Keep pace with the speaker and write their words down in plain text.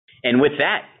And with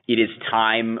that, it is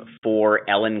time for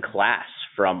Ellen Class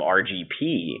from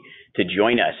RGP to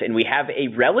join us. And we have a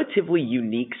relatively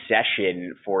unique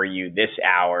session for you this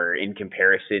hour in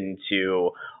comparison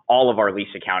to all of our lease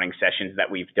accounting sessions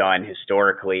that we've done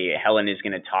historically. Helen is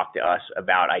going to talk to us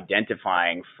about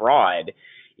identifying fraud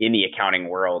in the accounting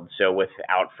world. So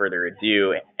without further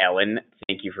ado, Ellen,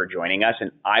 thank you for joining us.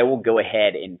 And I will go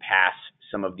ahead and pass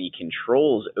some of the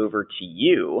controls over to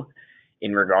you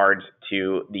in regards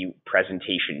to the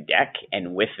presentation deck.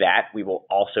 And with that, we will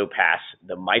also pass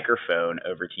the microphone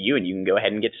over to you and you can go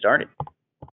ahead and get started.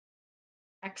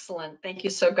 Excellent. Thank you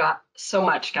so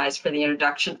much, guys, for the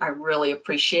introduction. I really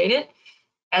appreciate it.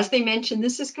 As they mentioned,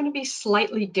 this is going to be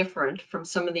slightly different from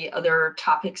some of the other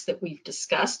topics that we've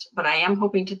discussed, but I am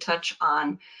hoping to touch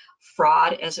on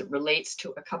fraud as it relates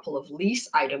to a couple of lease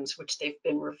items which they've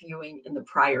been reviewing in the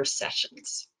prior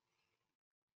sessions.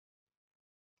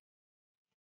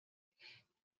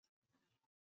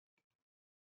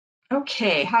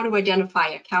 Okay, how to identify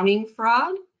accounting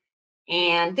fraud.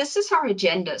 And this is our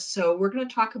agenda. So we're going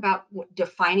to talk about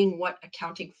defining what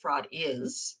accounting fraud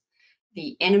is,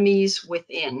 the enemies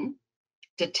within,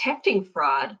 detecting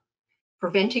fraud,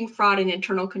 preventing fraud and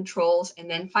internal controls, and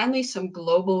then finally some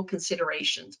global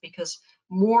considerations, because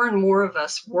more and more of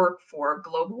us work for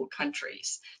global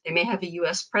countries. They may have a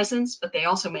US presence, but they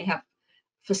also may have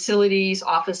facilities,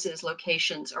 offices,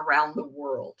 locations around the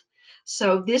world.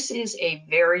 So this is a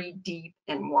very deep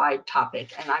and wide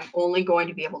topic, and I'm only going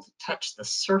to be able to touch the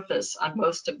surface on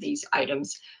most of these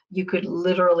items. You could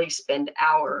literally spend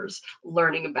hours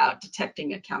learning about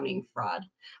detecting accounting fraud.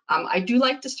 I do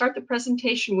like to start the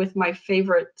presentation with my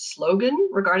favorite slogan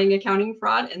regarding accounting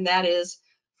fraud, and that is,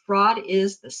 fraud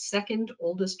is the second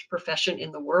oldest profession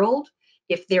in the world.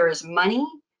 If there is money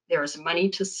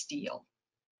to steal.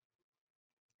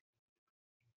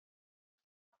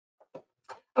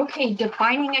 Okay,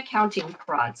 defining accounting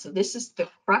fraud. So this is the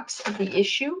crux of the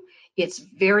issue. It's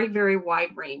very, very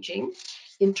wide ranging.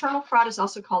 Internal fraud is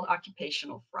also called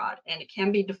occupational fraud, and it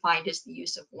can be defined as the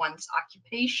use of one's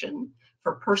occupation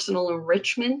for personal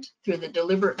enrichment through the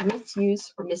deliberate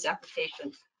misuse or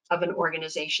misapplication of an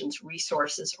organization's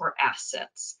resources or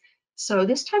assets. So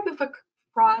this type of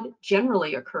fraud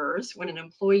generally occurs when an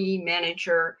employee,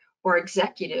 manager, or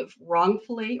executive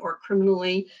wrongfully or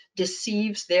criminally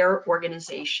deceives their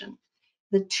organization.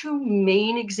 The two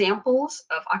main examples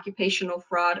of occupational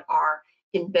fraud are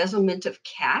embezzlement of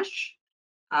cash,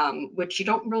 which you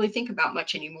don't really think about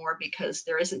much anymore because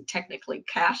there isn't technically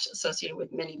cash associated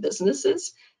with many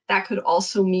businesses. That could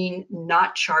also mean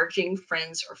not charging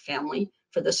friends or family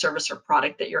for the service or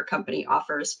product that your company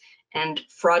offers, and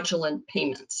fraudulent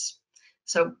payments.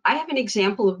 So I have an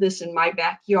example of this in my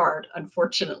backyard,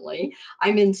 unfortunately.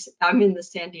 I'm in the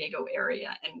San Diego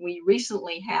area, and we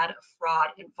recently had a fraud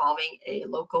involving a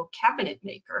local cabinet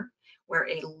maker where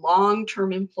a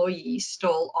long-term employee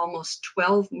stole almost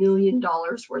 $12 million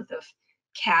worth of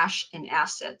cash and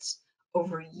assets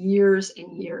over years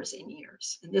and years and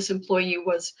years. And this employee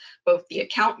was both the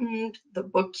accountant, the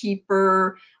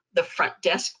bookkeeper, the front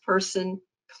desk person,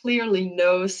 clearly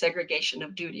no segregation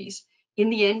of duties. In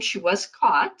the end, she was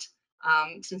caught.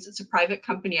 Since it's a private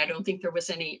company, I don't think there was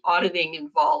any auditing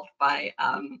involved by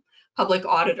public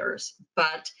auditors,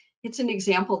 but it's an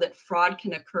example that fraud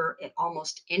can occur at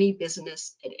almost any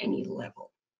business at any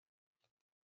level.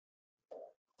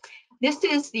 This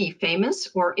is the famous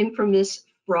or infamous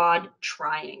fraud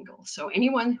triangle. So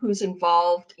anyone who's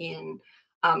involved in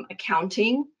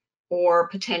accounting or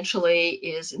potentially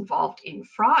is involved in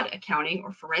fraud accounting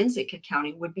or forensic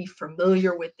accounting would be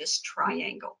familiar with this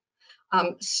triangle.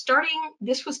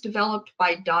 This was developed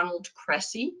by Donald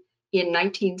Cressy in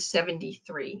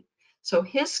 1973. So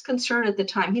his concern at the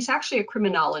time, he's actually a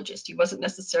criminologist. He wasn't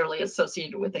necessarily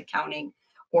associated with accounting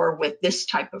or with this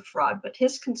type of fraud, but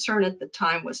his concern at the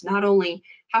time was not only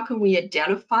how can we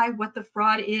identify what the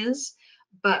fraud is,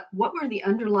 but what were the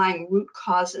underlying root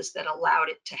causes that allowed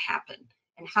it to happen?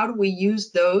 And how do we use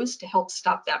those to help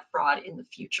stop that fraud in the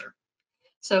future?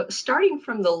 So starting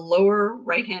from the lower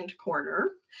right-hand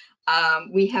corner,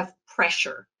 we have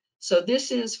pressure. So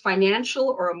this is financial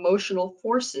or emotional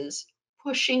forces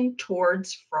pushing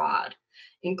towards fraud,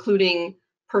 including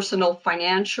personal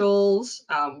financials,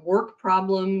 work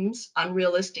problems,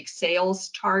 unrealistic sales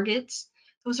targets.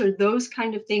 Those are those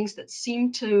kind of things that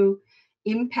seem to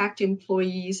impact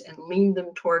employees and lean them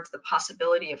towards the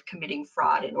possibility of committing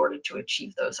fraud in order to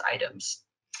achieve those items.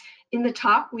 In the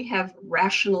top, we have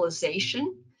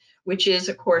rationalization, which is,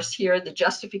 of course, here the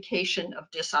justification of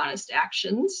dishonest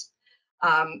actions.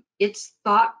 It's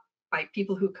thought by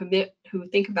people who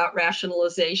think about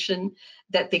rationalization,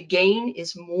 that the gain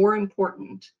is more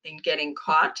important than getting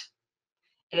caught.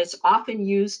 And it's often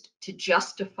used to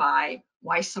justify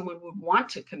why someone would want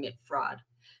to commit fraud.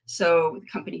 So the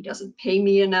company doesn't pay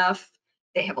me enough.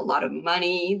 They have a lot of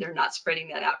money. They're not spreading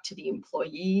that out to the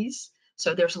employees.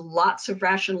 So there's lots of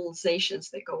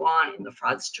rationalizations that go on in the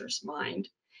fraudster's mind.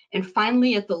 And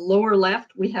finally, at the lower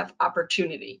left, we have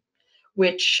opportunity,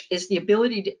 which is the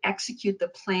ability to execute the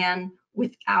plan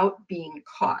without being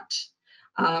caught.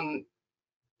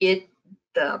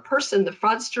 The person, the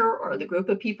fraudster, or the group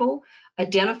of people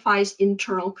identifies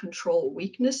internal control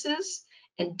weaknesses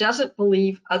and doesn't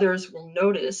believe others will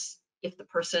notice if the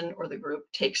person or the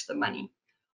group takes the money.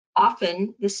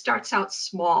 Often, this starts out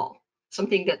small,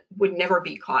 something that would never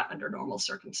be caught under normal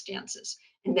circumstances.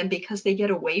 And then because they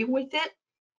get away with it,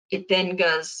 it then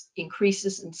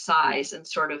increases in size and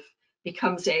sort of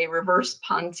becomes a reverse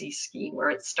Ponzi scheme where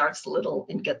it starts little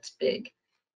and gets big.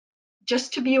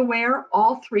 Just to be aware,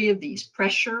 all three of these,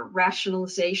 pressure,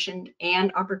 rationalization,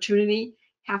 and opportunity,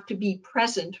 have to be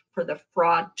present for the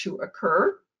fraud to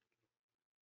occur.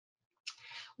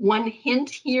 One hint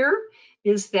here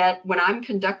is that when I'm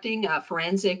conducting a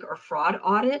forensic or fraud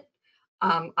audit,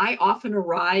 I often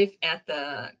arrive at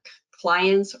the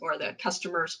client's or the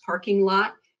customer's parking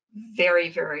lot very,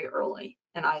 very early.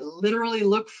 And I literally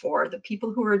look for the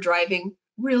people who are driving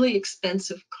really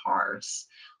expensive cars.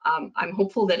 I'm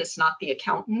hopeful that it's not the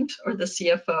accountant or the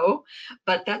CFO,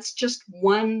 but that's just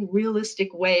one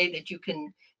realistic way that you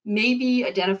can maybe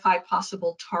identify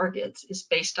possible targets, is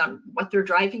based on what they're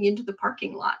driving into the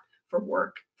parking lot for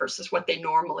work versus what they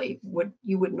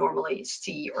you would normally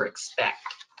see or expect.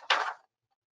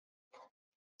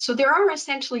 So there are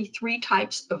essentially three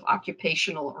types of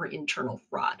occupational or internal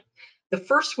fraud. The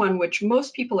first one, which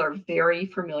most people are very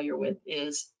familiar with,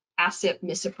 is asset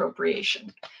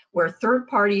misappropriation, where third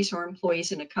parties or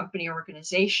employees in a company or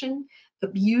organization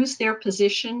abuse their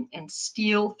position and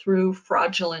steal through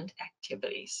fraudulent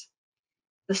activities.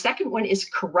 The second one is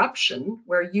corruption,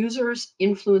 where users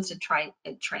influence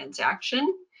a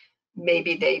transaction.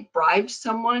 Maybe they bribe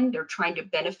someone, they're trying to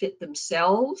benefit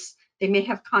themselves. They may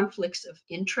have conflicts of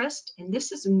interest, and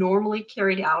this is normally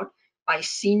carried out by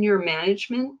senior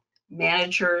management,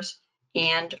 managers,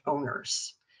 and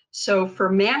owners. So for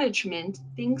management,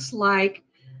 things like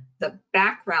the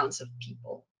backgrounds of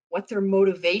people, what their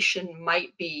motivation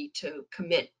might be to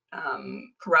commit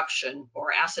corruption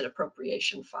or asset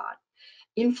appropriation fraud.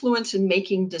 Influence in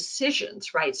making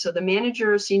decisions, right? So the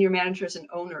managers, senior managers, and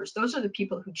owners, those are the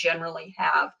people who generally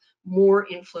have more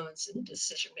influence in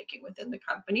decision-making within the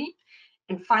company.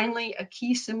 And finally, a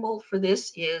key symbol for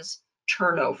this is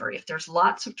turnover. If there's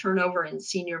lots of turnover in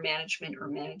senior management or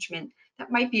management,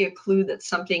 that might be a clue that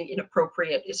something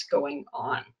inappropriate is going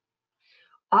on.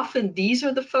 Often these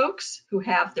are the folks who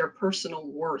have their personal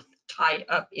worth tied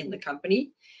up in the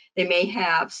company. They may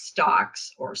have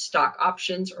stocks or stock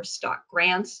options or stock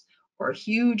grants or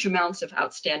huge amounts of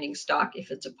outstanding stock if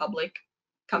it's a public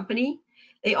company.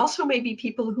 They also may be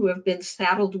people who have been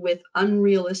saddled with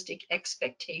unrealistic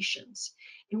expectations.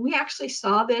 And we actually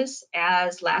saw this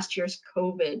as last year's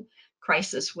COVID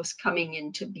crisis was coming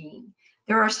into being.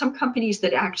 There are some companies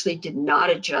that actually did not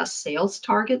adjust sales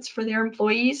targets for their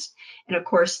employees. And of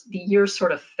course, the year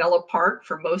sort of fell apart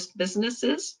for most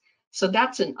businesses. So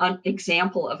that's an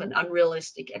example of an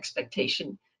unrealistic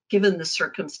expectation given the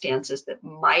circumstances that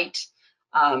might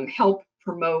help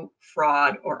promote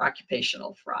fraud or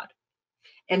occupational fraud.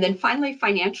 And then finally,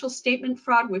 financial statement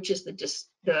fraud, which is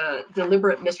the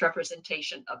deliberate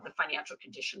misrepresentation of the financial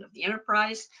condition of the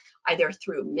enterprise, either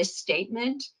through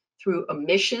misstatement, through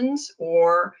omissions,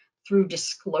 or through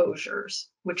disclosures,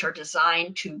 which are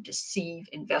designed to deceive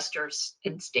investors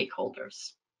and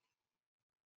stakeholders.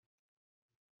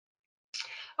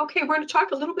 Okay, we're going to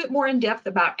talk a little bit more in depth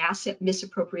about asset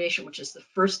misappropriation, which is the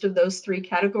first of those three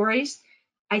categories.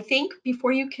 I think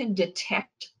before you can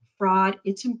detect fraud,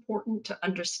 it's important to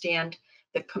understand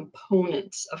the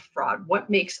components of fraud, what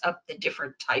makes up the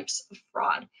different types of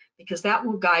fraud, because that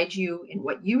will guide you in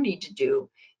what you need to do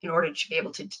in order to be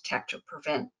able to detect or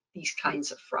prevent these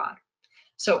kinds of fraud.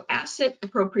 So asset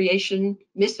misappropriation,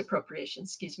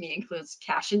 includes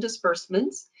cash and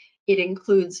disbursements. It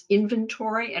includes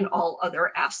inventory and all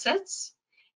other assets,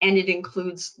 and it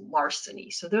includes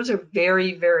larceny. So those are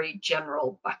very, very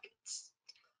general buckets.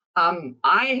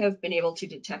 I have been able to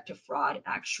detect a fraud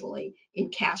actually in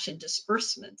cash and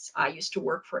disbursements. I used to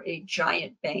work for a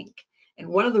giant bank, And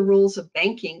one of the rules of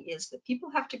banking is that people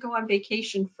have to go on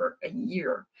vacation for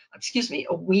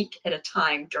a week at a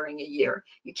time during a year.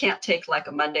 You can't take like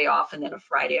a Monday off and then a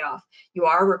Friday off. You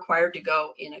are required to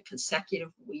go in a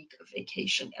consecutive week of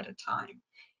vacation at a time.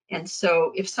 And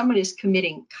so if someone is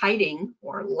committing kiting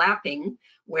or lapping,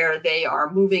 where they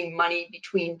are moving money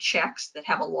between checks that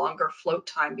have a longer float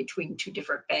time between two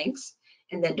different banks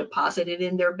and then deposit it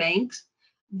in their banks,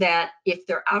 that if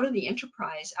they're out of the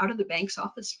enterprise, out of the bank's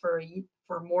office for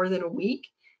more than a week,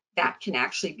 that can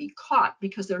actually be caught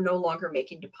because they're no longer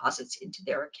making deposits into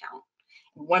their account.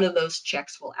 One of those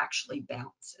checks will actually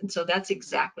bounce. And so that's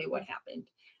exactly what happened.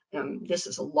 This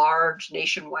is a large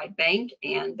nationwide bank,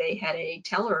 and they had a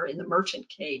teller in the merchant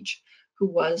cage who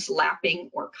was lapping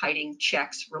or kiting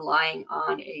checks, relying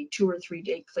on a 2 or 3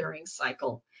 day clearing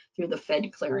cycle through the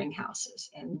Fed clearing houses.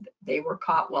 And they were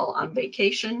caught while on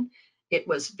vacation. It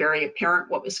was very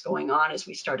apparent what was going on as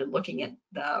we started looking at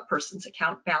the person's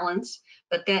account balance,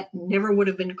 but that never would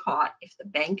have been caught if the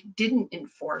bank didn't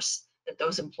enforce that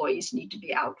those employees need to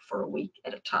be out for a week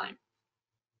at a time.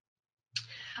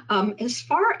 As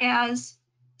far as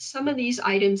some of these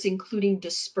items, including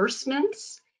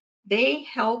disbursements, they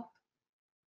help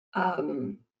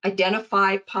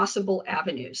identify possible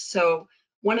avenues. So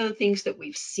one of the things that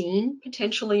we've seen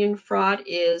potentially in fraud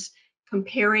is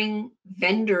comparing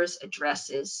vendors'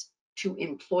 addresses to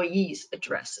employees'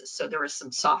 addresses. So there is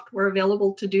some software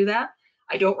available to do that.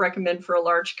 I don't recommend for a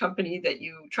large company that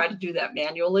you try to do that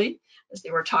manually. As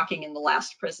they were talking in the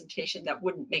last presentation, that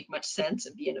wouldn't make much sense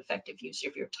and be an effective use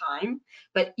of your time.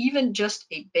 But even just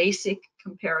a basic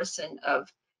comparison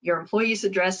of your employees'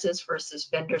 addresses versus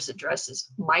vendors' addresses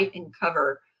might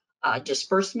uncover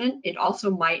disbursement. It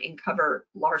also might uncover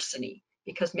larceny,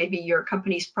 because maybe your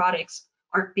company's products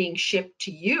aren't being shipped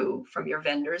to you from your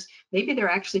vendors. Maybe they're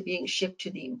actually being shipped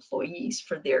to the employees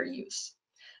for their use.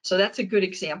 So that's a good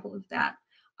example of that.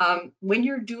 When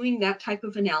you're doing that type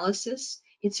of analysis,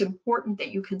 it's important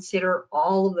that you consider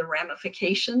all of the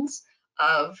ramifications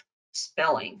of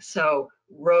spelling. So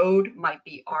road might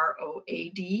be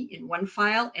R-O-A-D in one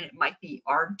file, and it might be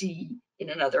R-D in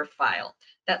another file.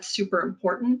 That's super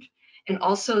important. And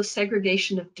also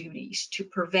segregation of duties to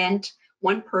prevent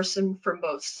one person from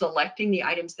both selecting the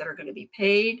items that are going to be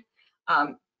paid,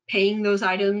 paying those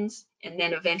items, and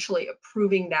then eventually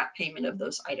approving that payment of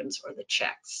those items or the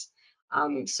checks.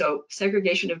 So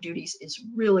segregation of duties is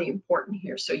really important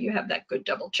here, so you have that good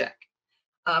double check.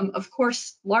 Of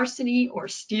course, larceny or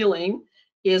stealing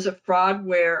is a fraud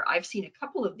where I've seen a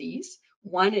couple of these.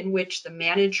 One in which the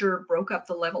manager broke up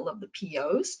the level of the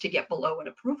POs to get below an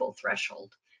approval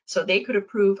threshold. So they could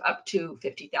approve up to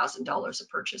 $50,000 a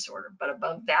purchase order, but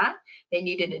above that, they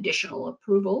needed additional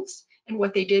approvals. And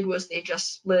what they did was they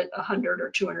just split a $100,000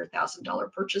 or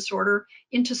 $200,000 purchase order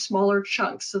into smaller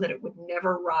chunks so that it would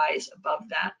never rise above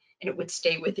that and it would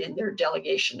stay within their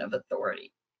delegation of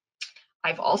authority.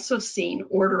 I've also seen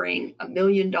ordering $1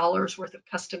 million worth of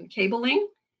custom cabling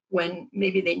when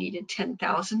maybe they needed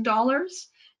 $10,000,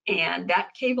 and that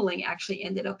cabling actually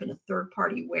ended up in a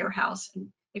third-party warehouse, and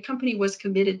the company was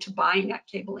committed to buying that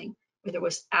cabling, but there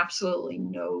was absolutely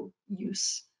no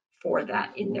use for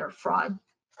that in their fraud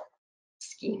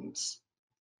schemes.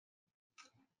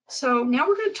 So now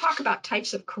we're going to talk about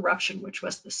types of corruption, which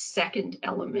was the second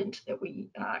element that we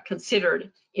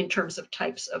considered in terms of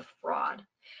types of fraud.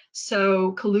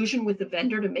 So collusion with the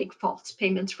vendor to make false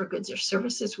payments for goods or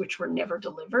services which were never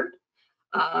delivered.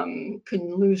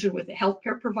 Collusion with a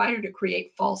healthcare provider to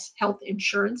create false health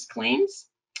insurance claims.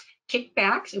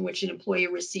 Kickbacks in which an employee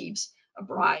receives a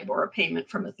bribe or a payment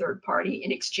from a third party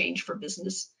in exchange for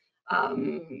business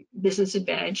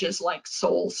advantages like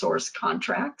sole source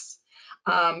contracts.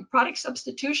 Product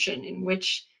substitution in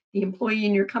which the employee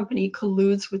in your company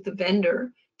colludes with the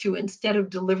vendor to, instead of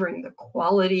delivering the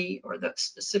quality or the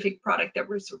specific product that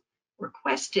was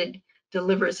requested,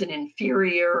 delivers an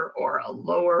inferior or a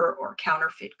lower or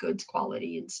counterfeit goods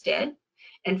quality instead.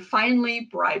 And finally,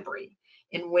 bribery,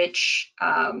 in which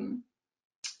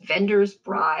vendors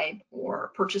bribe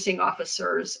or purchasing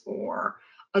officers or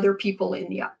other people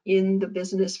in the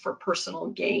business for personal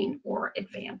gain or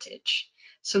advantage.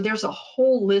 So there's a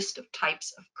whole list of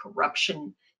types of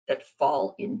corruption that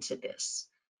fall into this.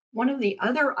 One of the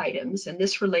other items, and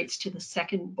this relates to the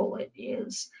second bullet,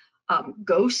 is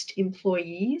ghost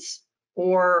employees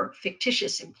or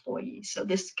fictitious employees. So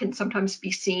this can sometimes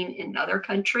be seen in other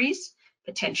countries,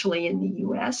 potentially in the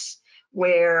US,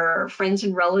 where friends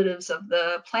and relatives of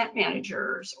the plant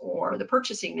managers or the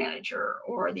purchasing manager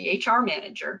or the HR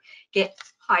manager get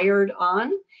hired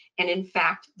on, and in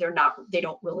fact, they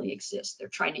don't really exist. They're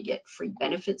trying to get free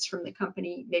benefits from the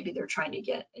company. Maybe they're trying to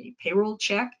get a payroll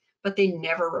check but they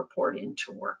never report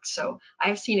into work. So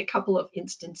I've seen a couple of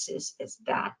instances as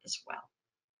that as well.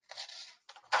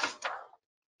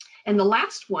 And the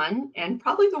last one, and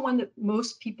probably the one that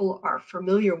most people are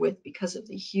familiar with because of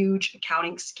the huge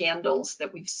accounting scandals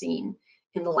that we've seen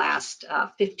in the last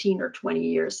 15 or 20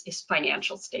 years, is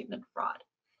financial statement fraud.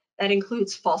 That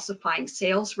includes falsifying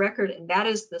sales record, and that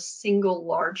is the single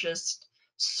largest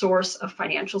source of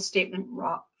financial statement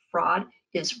fraud,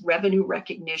 is revenue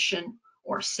recognition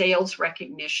or sales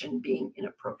recognition being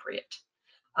inappropriate.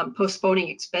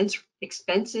 Postponing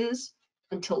expenses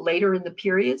until later in the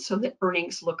period so that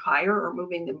earnings look higher, or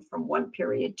moving them from one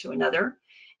period to another.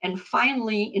 And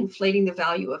finally, inflating the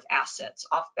value of assets,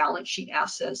 off-balance sheet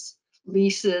assets,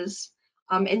 leases.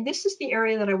 And this is the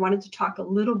area that I wanted to talk a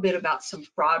little bit about, some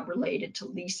fraud related to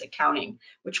lease accounting,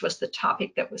 which was the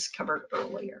topic that was covered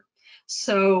earlier.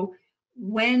 So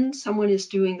when someone is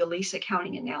doing the lease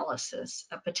accounting analysis,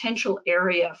 a potential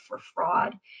area for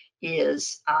fraud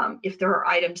is if there are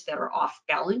items that are off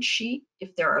balance sheet,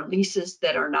 if there are leases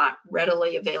that are not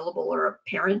readily available or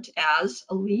apparent as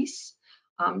a lease,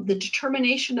 the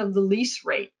determination of the lease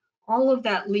rate, all of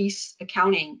that lease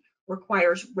accounting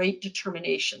requires rate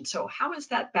determination. So how is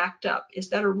that backed up? Is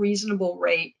that a reasonable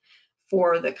rate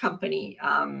for the company?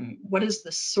 What is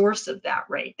the source of that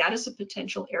rate? That is a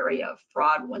potential area of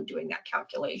fraud when doing that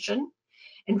calculation.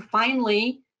 And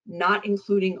finally, not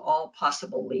including all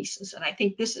possible leases. And I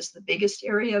think this is the biggest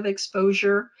area of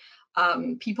exposure.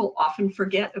 People often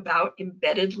forget about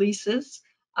embedded leases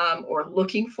or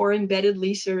looking for embedded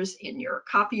leases in your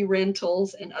copy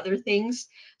rentals and other things.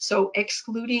 So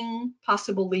excluding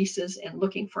possible leases and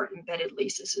looking for embedded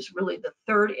leases is really the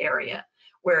third area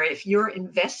where, if you're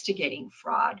investigating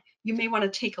fraud, you may want to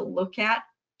take a look at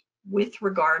with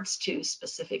regards to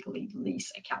specifically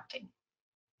lease accounting.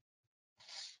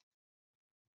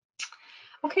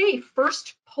 Okay,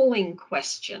 first polling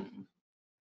question.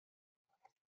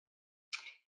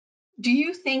 Do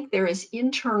you think there is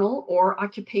internal or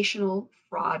occupational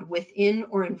fraud within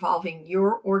or involving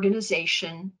your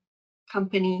organization,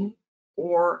 company,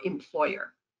 or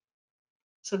employer?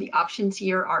 So the options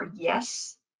here are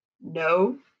yes,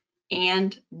 no,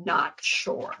 and not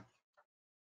sure.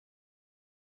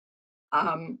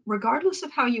 Regardless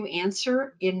of how you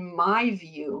answer, in my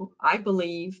view, I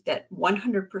believe that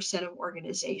 100% of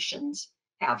organizations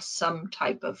have some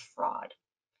type of fraud.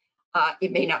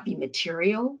 It may not be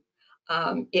material.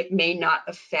 It may not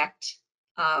affect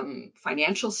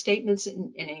financial statements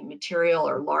in a material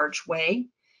or large way,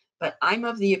 but I'm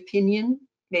of the opinion,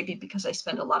 maybe because I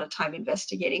spend a lot of time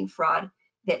investigating fraud,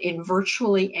 that in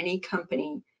virtually any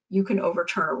company, you can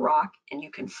overturn a rock and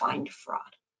you can find fraud.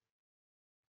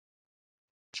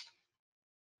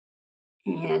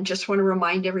 And just want to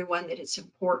remind everyone that it's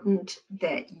important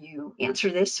that you answer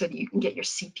this so that you can get your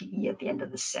CPE at the end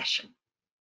of the session.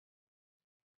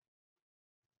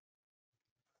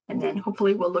 And then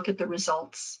hopefully we'll look at the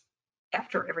results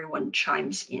after everyone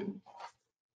chimes in.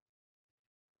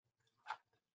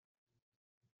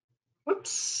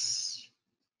 Whoops.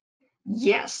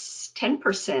 Yes,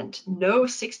 10%, no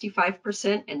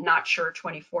 65%, and not sure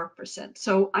 24%.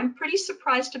 So I'm pretty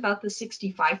surprised about the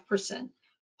 65%.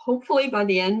 Hopefully by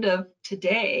the end of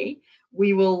today,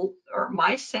 we will, or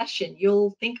my session,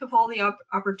 you'll think of all the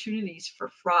opportunities for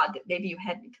fraud that maybe you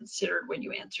hadn't considered when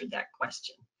you answered that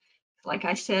question. Like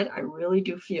I said, I really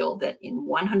do feel that in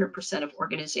 100% of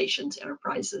organizations,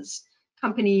 enterprises,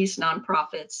 companies,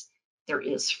 nonprofits, there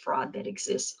is fraud that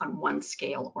exists on one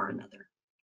scale or another.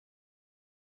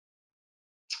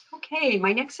 Okay,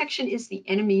 my next section is the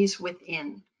enemies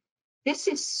within. This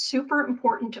is super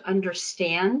important to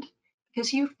understand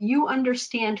because you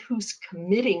understand who's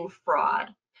committing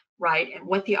fraud, right? And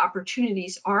what the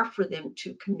opportunities are for them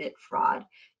to commit fraud.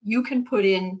 You can put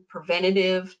in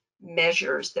preventative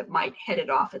measures that might head it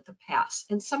off at the pass.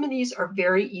 And some of these are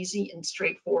very easy and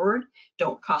straightforward,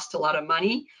 don't cost a lot of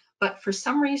money, but for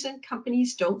some reason,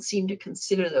 companies don't seem to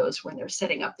consider those when they're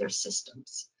setting up their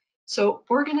systems. So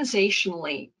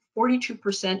organizationally,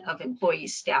 42% of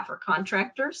employees, staff, or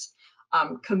contractors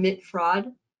commit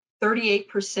fraud,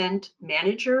 38%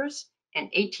 managers,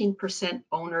 and 18%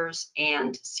 owners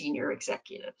and senior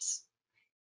executives.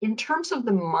 In terms of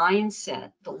the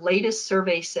mindset, the latest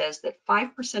survey says that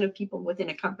 5% of people within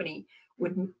a company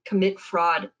would commit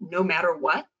fraud no matter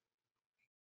what.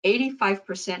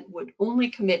 85% would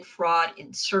only commit fraud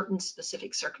in certain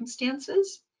specific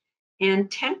circumstances,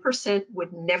 and 10%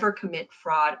 would never commit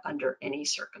fraud under any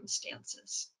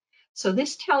circumstances. So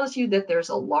this tells you that there's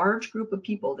a large group of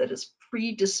people that is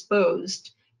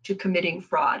predisposed to committing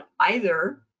fraud,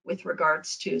 either with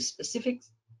regards to specific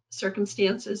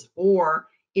circumstances or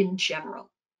in general.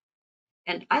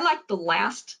 And I like the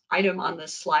last item on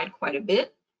this slide quite a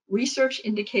bit. Research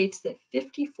indicates that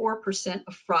 54%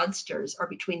 of fraudsters are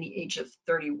between the age of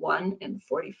 31 and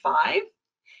 45,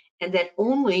 and that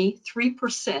only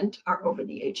 3% are over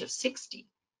the age of 60.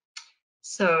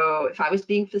 So if I was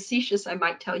being facetious, I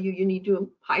might tell you need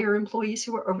to hire employees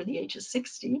who are over the age of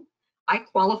 60. I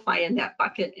qualify in that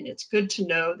bucket, and it's good to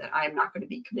know that I am not going to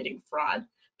be committing fraud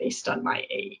based on my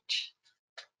age.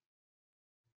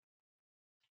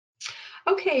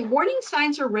 Okay, warning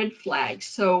signs or red flags.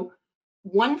 So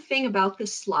one thing about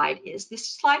this slide is this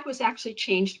slide was actually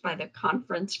changed by the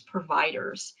conference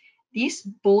providers. These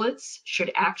bullets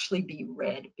should actually be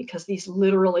red because these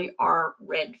literally are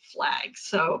red flags.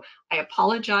 So I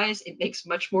apologize, it makes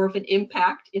much more of an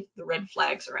impact if the red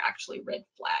flags are actually red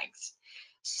flags.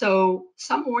 So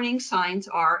some warning signs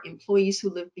are employees who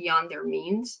live beyond their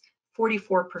means,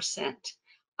 44%.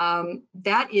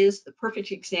 That is the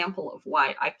perfect example of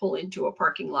why I pull into a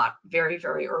parking lot very,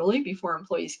 very early before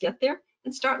employees get there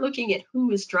and start looking at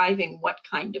who is driving what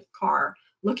kind of car,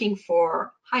 looking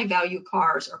for high value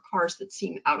cars or cars that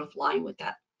seem out of line with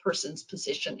that person's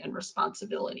position and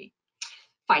responsibility.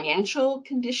 Financial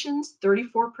conditions,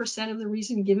 34% of the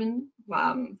reason given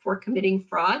for committing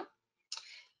fraud.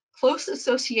 Close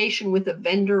association with a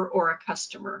vendor or a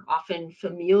customer, often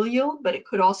familial, but it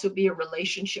could also be a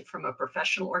relationship from a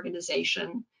professional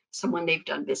organization, someone they've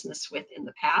done business with in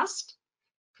the past.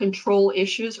 Control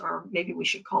issues, or maybe we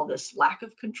should call this lack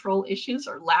of control issues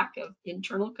or lack of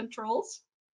internal controls.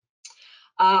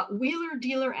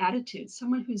 Wheeler-dealer attitude,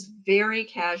 someone who's very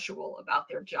casual about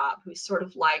their job, who's sort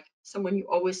of like someone you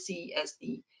always see as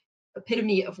the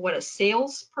epitome of what a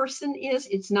salesperson is.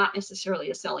 It's not necessarily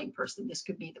a selling person. This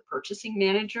could be the purchasing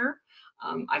manager.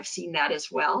 I've seen that as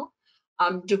well.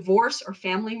 Divorce or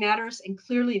family matters, and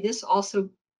clearly this also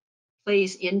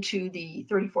plays into the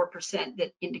 34%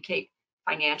 that indicate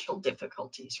financial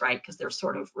difficulties, right? Because they're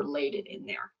sort of related in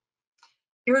there.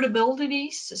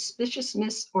 Irritability,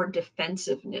 suspiciousness, or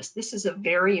defensiveness. This is a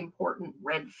very important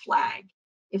red flag.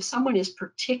 If someone is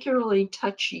particularly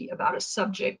touchy about a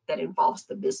subject that involves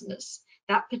the business,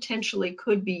 that potentially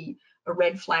could be a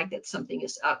red flag that something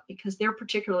is up because they're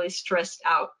particularly stressed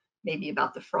out maybe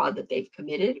about the fraud that they've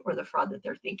committed or the fraud that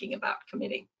they're thinking about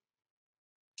committing.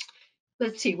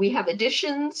 Let's see, we have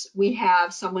additions. We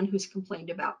have someone who's complained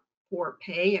about poor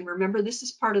pay. And remember, this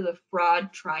is part of the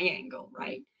fraud triangle,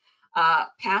 right?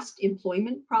 Past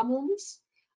employment problems,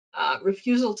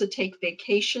 refusal to take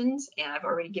vacations, and I've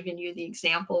already given you the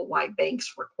example why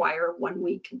banks require 1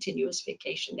 week continuous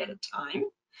vacation at a time.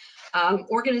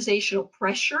 Organizational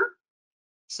pressure,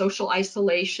 social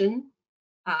isolation,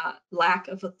 lack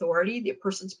of authority, the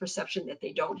person's perception that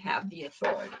they don't have the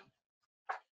authority.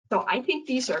 So I think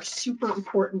these are super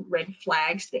important red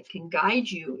flags that can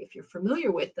guide you, if you're familiar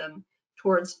with them,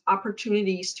 towards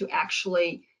opportunities to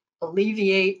actually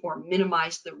alleviate or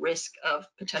minimize the risk of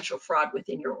potential fraud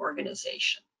within your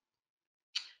organization.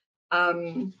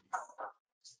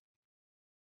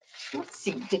 Let's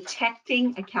see,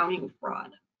 detecting accounting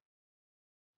fraud.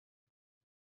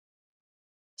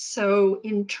 So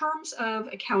in terms of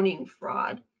accounting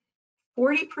fraud,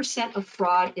 40% of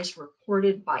fraud is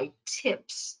reported by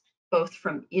tips, both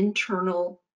from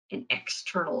internal and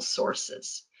external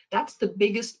sources. That's the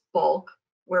biggest bulk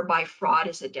whereby fraud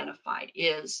is identified,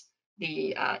 is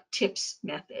the tips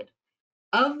method.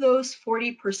 Of those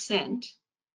 40%,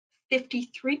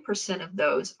 53% of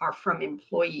those are from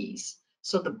employees.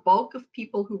 So the bulk of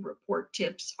people who report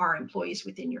tips are employees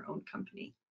within your own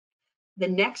company. The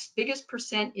next biggest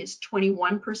percent is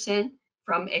 21%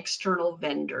 from external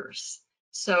vendors.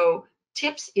 So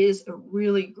tips is a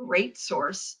really great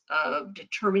source of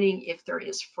determining if there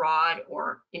is fraud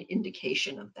or an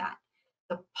indication of that.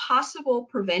 The possible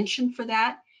prevention for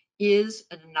that is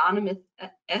an anonymous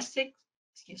ethics,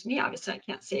 obviously I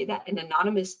can't say that, an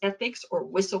anonymous ethics or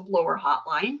whistleblower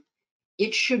hotline.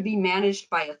 It should be managed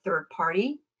by a third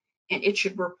party, and it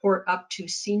should report up to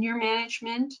senior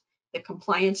management, the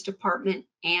compliance department,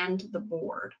 and the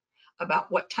board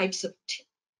about what types of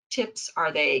tips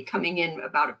are they coming in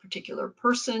about a particular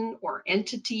person or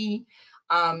entity,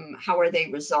 how are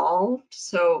they resolved.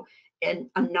 So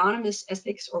an anonymous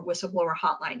ethics or whistleblower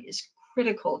hotline is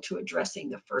critical to addressing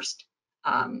the first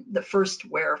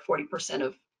where 40%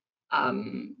 of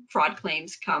fraud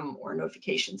claims come or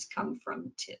notifications come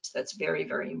from tips. That's very,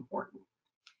 very important.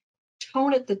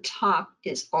 Tone at the top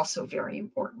is also very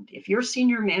important. If your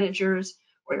senior managers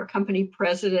or your company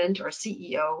president or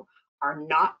CEO are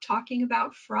not talking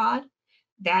about fraud,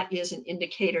 that is an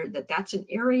indicator that that's an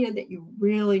area that you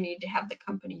really need to have the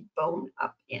company bone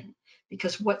up in,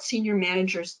 because what senior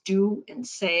managers do and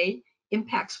say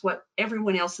impacts what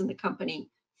everyone else in the company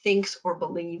thinks or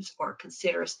believes or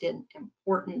considers an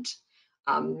important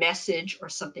message or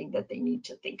something that they need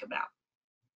to think about.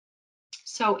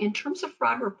 So in terms of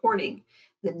fraud reporting,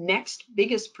 the next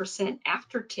biggest percent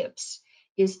after tips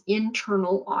is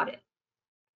internal audit.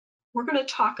 We're going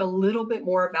to talk a little bit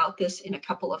more about this in a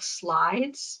couple of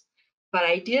slides, but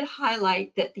I did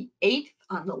highlight that the 8th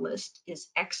on the list is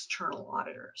external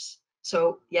auditors.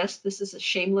 So yes, this is a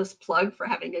shameless plug for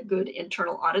having a good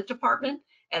internal audit department,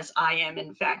 as I am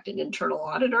in fact an internal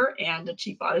auditor and a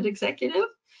chief audit executive,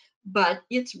 but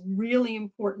it's really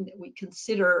important that we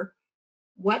consider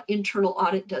what internal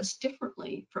audit does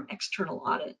differently from external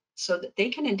audit so that they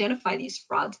can identify these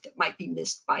frauds that might be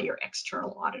missed by your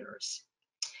external auditors.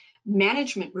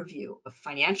 Management review of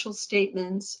financial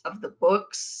statements, of the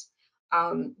books,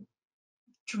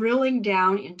 drilling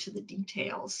down into the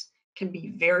details can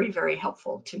be very, very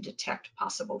helpful to detect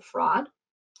possible fraud.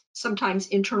 Sometimes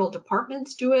internal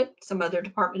departments do it. Some other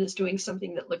department is doing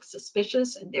something that looks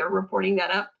suspicious and they're reporting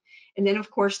that up. And then of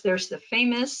course there's the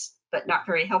famous, but not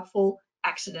very helpful,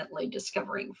 accidentally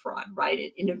discovering fraud, right?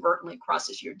 It inadvertently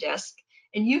crosses your desk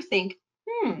and you think,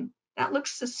 that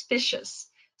looks suspicious.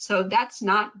 So that's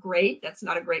not great. That's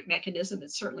not a great mechanism.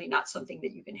 It's certainly not something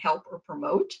that you can help or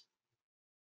promote.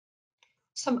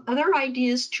 Some other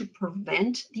ideas to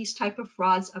prevent these type of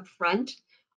frauds up front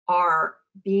are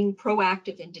being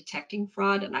proactive in detecting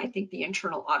fraud. And I think the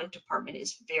internal audit department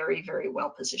is very, very well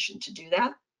positioned to do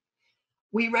that.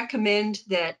 We recommend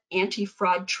that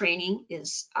anti-fraud training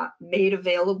is made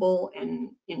available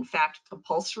and in fact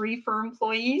compulsory for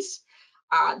employees.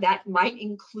 That might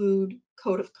include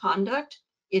code of conduct.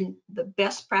 In the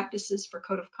best practices for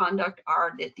code of conduct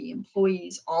are that the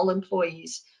employees, all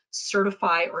employees,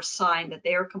 certify or sign that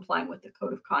they are compliant with the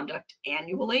code of conduct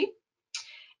annually.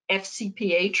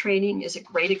 FCPA training is a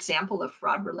great example of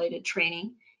fraud-related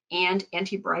training, and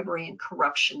anti-bribery and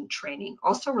corruption training,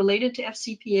 also related to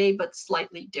FCPA, but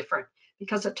slightly different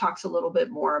because it talks a little bit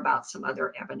more about some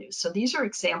other avenues. So these are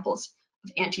examples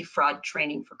of anti-fraud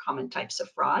training for common types of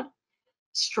fraud.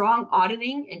 Strong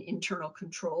auditing and internal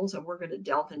controls, and we're going to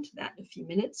delve into that in a few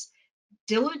minutes.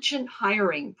 Diligent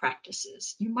hiring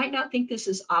practices. You might not think this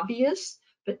is obvious,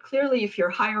 but clearly if you're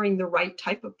hiring the right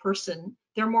type of person,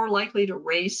 they're more likely to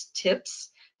raise tips.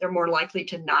 They're more likely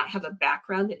to not have a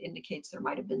background that indicates there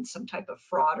might have been some type of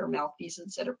fraud or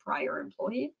malfeasance at a prior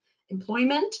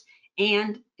employment,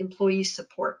 and employee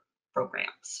support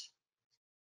programs.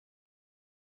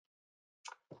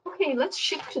 Okay, let's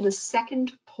shift to the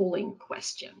second polling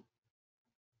question.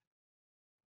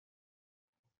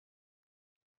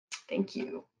 Thank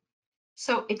you.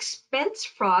 So expense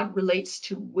fraud relates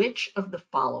to which of the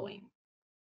following?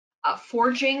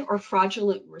 Forging or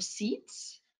fraudulent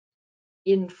receipts,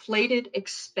 inflated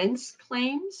expense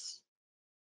claims,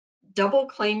 double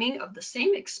claiming of the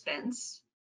same expense,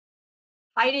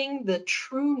 hiding the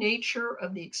true nature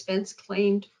of the expense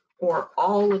claimed, or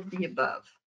all of the above.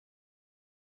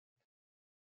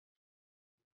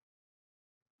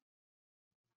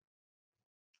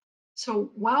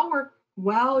 So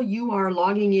while you are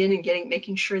logging in and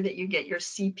making sure that you get your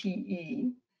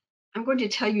CPE, I'm going to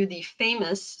tell you the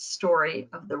famous story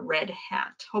of the red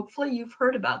hat. Hopefully you've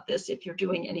heard about this if you're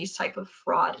doing any type of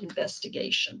fraud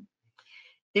investigation.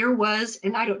 There was,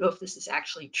 and I don't know if this is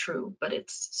actually true, but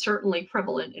it's certainly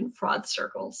prevalent in fraud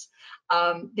circles.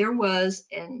 There was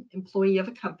an employee of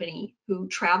a company who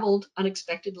traveled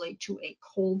unexpectedly to a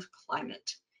cold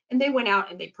climate, and they went out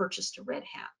and they purchased a red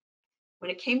hat. When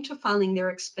it came to filing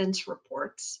their expense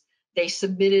reports, they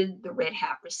submitted the red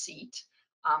hat receipt,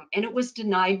 and it was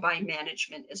denied by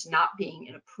management as not being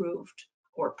an approved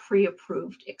or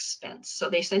pre-approved expense. So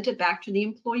they sent it back to the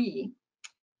employee.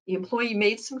 The employee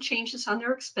made some changes on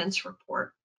their expense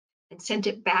report and sent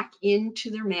it back into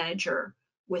their manager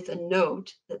with a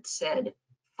note that said,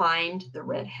 "Find the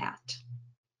red hat."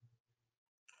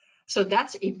 So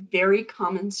that's a very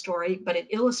common story, but it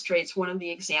illustrates one of the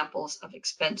examples of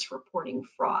expense reporting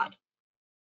fraud.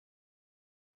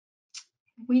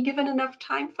 Have we given enough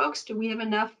time, folks? Do we have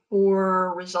enough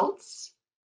for results?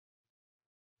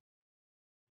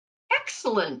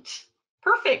 Excellent,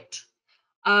 perfect.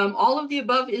 All of the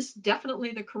above is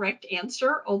definitely the correct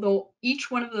answer, although each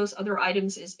one of those other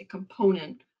items is a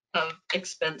component of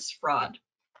expense fraud.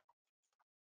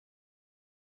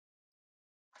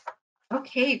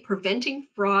 Okay, preventing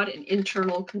fraud and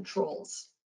internal controls.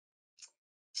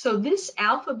 So this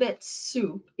alphabet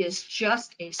soup is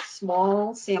just a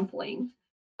small sampling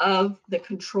of the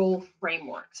control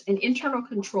frameworks. And internal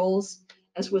controls,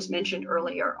 as was mentioned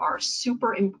earlier, are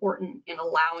super important in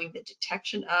allowing the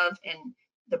detection of and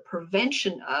the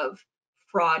prevention of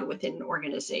fraud within an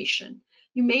organization.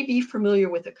 You may be familiar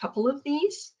with a couple of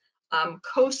these.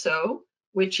 COSO,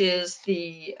 which is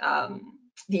the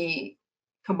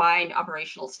Combined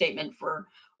Operational Statement for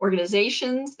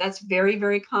Organizations. That's very,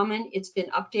 very common. It's been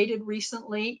updated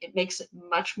recently. It makes it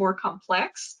much more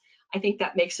complex. I think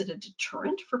that makes it a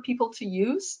deterrent for people to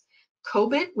use.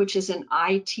 COBIT, which is an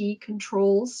IT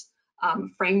controls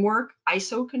framework,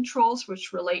 ISO controls,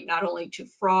 which relate not only to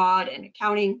fraud and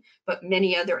accounting, but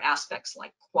many other aspects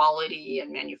like quality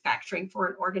and manufacturing for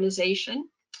an organization.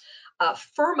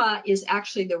 FIRMA is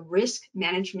actually the risk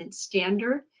management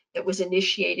standard that was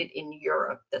initiated in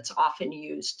Europe that's often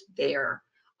used there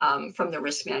from the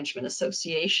Risk Management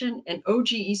Association. And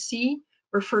OGEC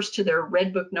refers to their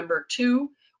Red Book number 2,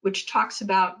 which talks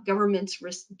about government's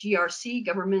risk, GRC,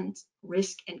 government's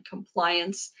risk and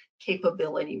compliance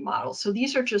capability model. So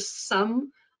these are just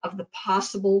some of the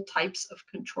possible types of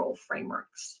control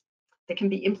frameworks that can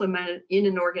be implemented in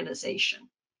an organization.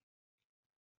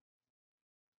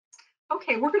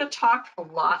 Okay, we're going to talk a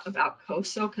lot about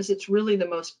COSO because it's really the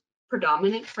most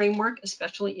predominant framework,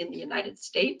 especially in the United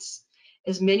States.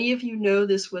 As many of you know,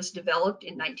 this was developed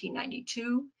in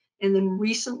 1992 and then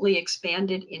recently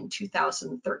expanded in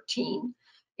 2013.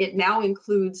 It now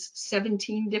includes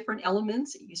 17 different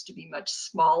elements. It used to be much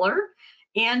smaller.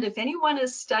 And if anyone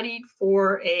has studied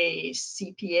for a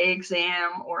CPA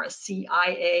exam or a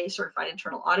CIA, Certified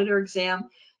Internal Auditor exam,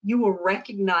 you will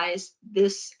recognize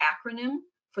this acronym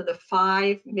for the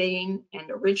 5 main and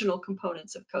original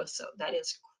components of COSO. That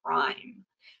is crime,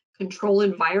 control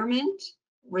environment,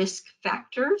 risk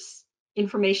factors,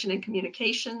 information and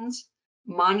communications,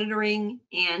 monitoring,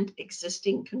 and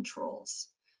existing controls.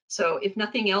 So if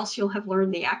nothing else, you'll have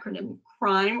learned the acronym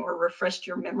crime or refreshed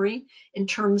your memory in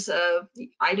terms of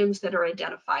the items that are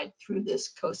identified through this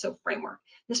COSO framework.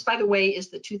 This, by the way, is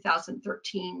the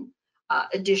 2013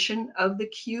 edition of the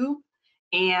Cube,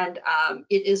 and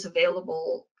it is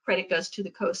available. Credit goes to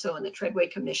the COSO and the Treadway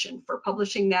Commission for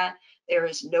publishing that. There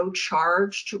is no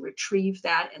charge to retrieve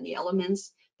that and the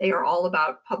elements. They are all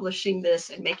about publishing this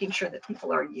and making sure that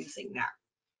people are using that.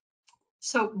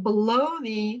 So below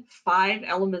the 5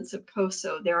 elements of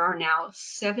COSO, there are now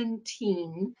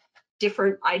 17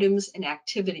 different items and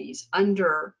activities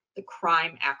under the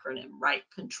crime acronym, right?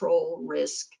 Control,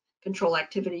 risk, control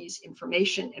activities,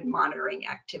 information, and monitoring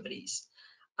activities.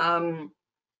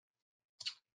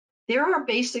 There are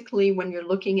basically, when you're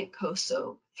looking at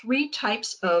COSO, 3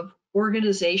 types of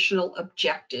organizational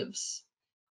objectives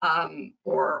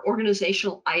or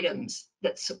organizational items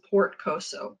that support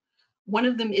COSO. One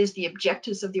of them is the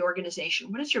objectives of the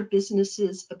organization. What is your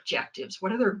business's objectives?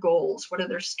 What are their goals? What are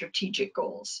their strategic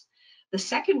goals? The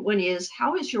second one is,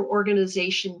 how is your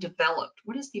organization developed?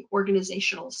 What is the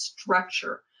organizational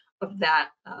structure of that?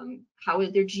 How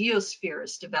is their geosphere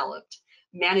is developed?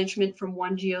 Management from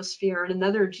one geosphere and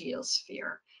another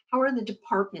geosphere. How are the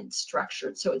departments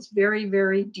structured? So it's very,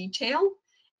 very detailed.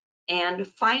 And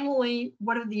finally,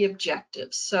 what are the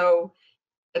objectives? So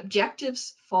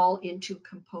objectives fall into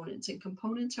components, and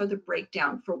components are the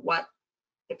breakdown for what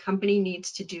the company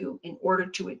needs to do in order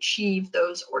to achieve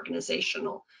those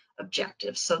organizational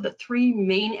objectives. So the 3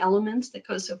 main elements that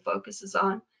COSO focuses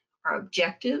on are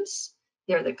objectives,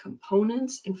 they're the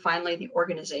components, and finally the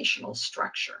organizational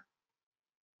structure.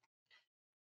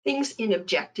 Things in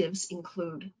objectives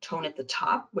include tone at the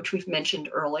top, which we've mentioned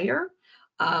earlier.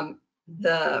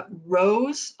 The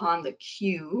rows on the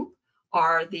cube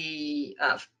are the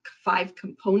 5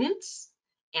 components.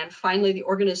 And finally, the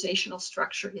organizational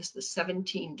structure is the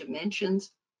 17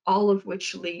 dimensions, all of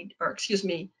which lead, or excuse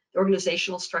me, the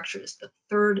organizational structure is the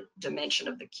 3rd dimension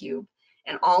of the cube.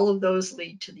 And all of those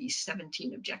lead to these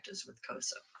 17 objectives with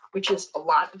COSO, which is a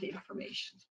lot of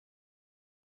information.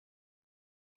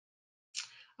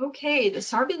 Okay, the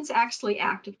Sarbanes-Oxley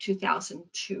Act of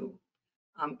 2002.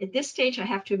 At this stage, I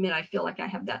have to admit, I feel like I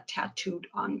have that tattooed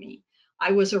on me.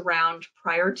 I was around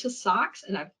prior to SOX,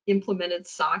 and I've implemented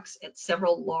SOX at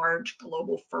several large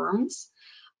global firms.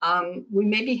 We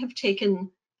maybe have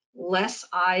taken less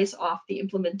eyes off the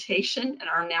implementation and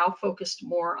are now focused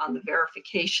more on the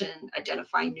verification,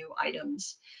 identifying new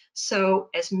items. So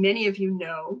as many of you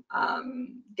know,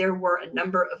 there were a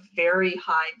number of very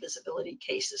high visibility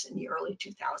cases in the early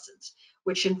 2000s,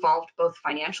 which involved both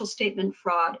financial statement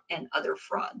fraud and other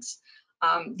frauds.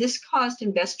 This caused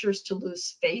investors to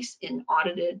lose faith in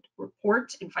audited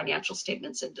reports and financial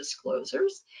statements and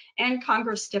disclosures, and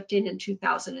Congress stepped in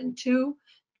 2002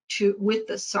 with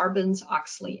the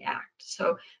Sarbanes-Oxley Act.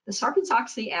 So the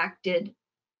Sarbanes-Oxley Act did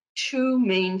 2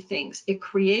 main things. It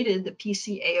created the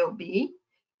PCAOB,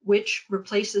 which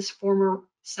replaces former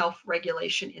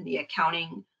self-regulation in the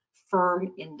accounting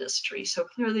firm industry. So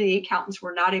clearly the accountants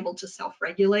were not able to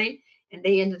self-regulate, and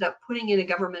they ended up putting in a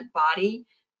government body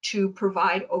to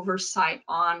provide oversight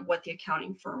on what the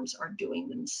accounting firms are doing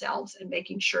themselves and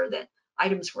making sure that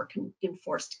items were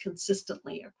enforced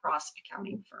consistently across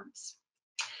accounting firms.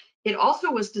 It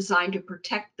also was designed to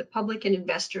protect the public and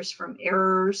investors from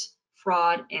errors,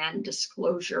 fraud, and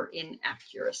disclosure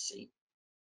inaccuracy.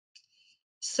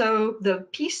 So the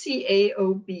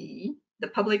PCAOB, the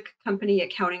Public Company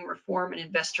Accounting Reform and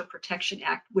Investor Protection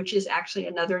Act, which is actually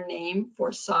another name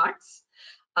for SOX,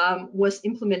 was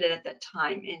implemented at that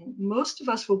time. And most of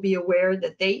us will be aware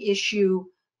that they issue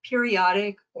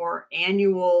periodic or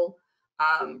annual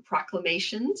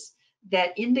proclamations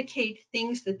that indicate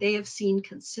things that they have seen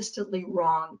consistently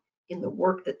wrong in the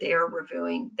work that they are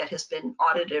reviewing that has been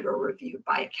audited or reviewed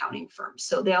by accounting firms.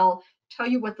 So they'll tell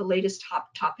you what the latest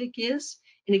topic is.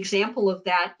 An example of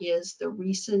that is the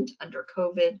recent, under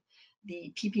COVID,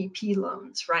 the PPP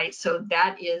loans, right? So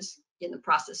that is in the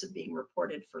process of being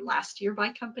reported for last year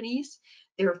by companies.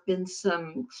 There have been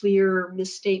some clear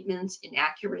misstatements,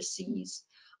 inaccuracies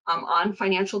on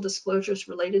financial disclosures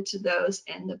related to those,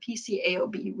 and the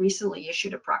PCAOB recently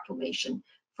issued a proclamation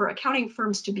for accounting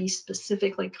firms to be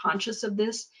specifically conscious of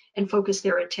this and focus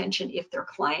their attention if their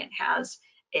client has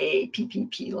a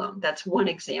PPP loan. That's one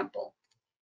example.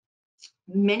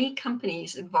 Many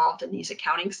companies involved in these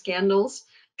accounting scandals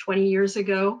 20 years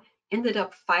ago ended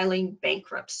up filing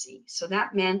bankruptcy. So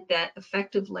that meant that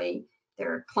effectively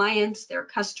their clients, their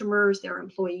customers, their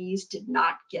employees did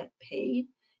not get paid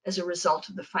as a result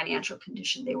of the financial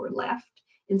condition they were left.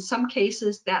 In some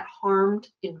cases, that harmed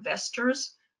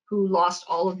investors who lost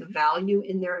all of the value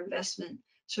in their investment.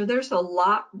 So there's a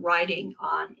lot riding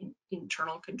on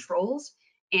internal controls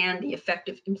and the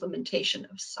effective implementation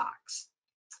of SOX.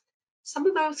 Some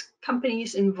of those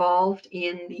companies involved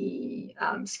in the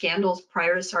scandals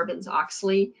prior to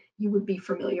Sarbanes-Oxley, you would be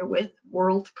familiar with: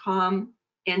 WorldCom,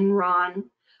 Enron,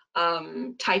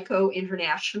 Tyco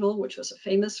International, which was a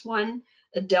famous one,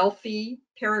 Adelphi,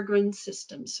 Peregrine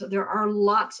Systems. So there are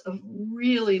lots of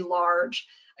really large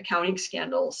accounting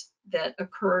scandals that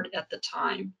occurred at the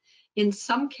time. In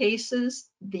some cases,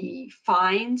 the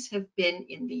fines have been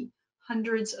in the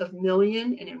hundreds of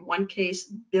million, and in one case,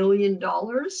 $1 billion.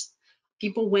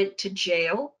 People went to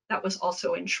jail. That was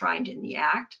also enshrined in the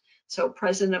act. So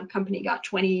president of a company got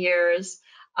 20 years.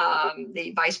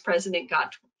 The vice president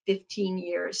got 15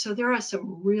 years. So there are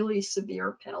some really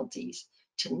severe penalties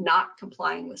to not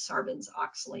complying with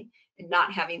Sarbanes-Oxley and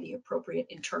not having the appropriate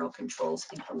internal controls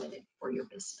implemented for your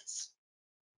business.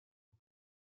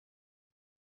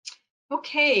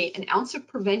 Okay, an ounce of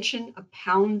prevention, a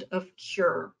pound of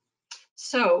cure.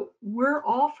 So we're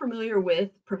all familiar with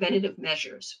preventative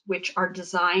measures, which are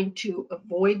designed to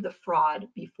avoid the fraud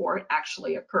before it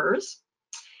actually occurs.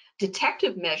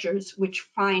 Detective measures, which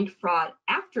find fraud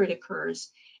after it occurs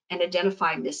and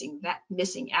identify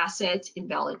missing assets,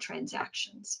 invalid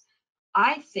transactions.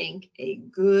 I think a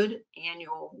good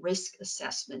annual risk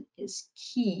assessment is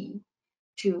key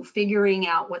to figuring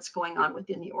out what's going on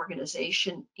within the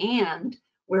organization, and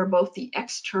where both the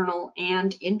external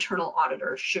and internal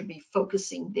auditors should be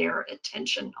focusing their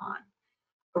attention on.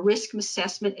 A risk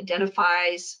assessment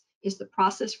is the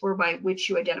process whereby which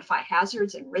you identify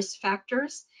hazards and risk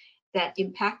factors that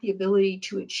impact the ability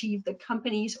to achieve the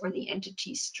company's or the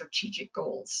entity's strategic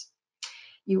goals.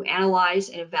 You analyze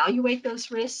and evaluate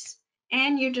those risks,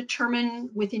 and you determine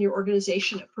within your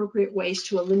organization appropriate ways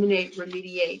to eliminate,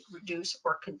 remediate, reduce,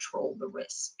 or control the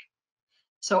risk.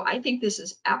 So I think this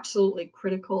is absolutely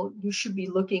critical. You should be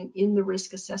looking in the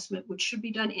risk assessment, which should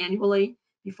be done annually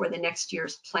before the next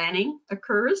year's planning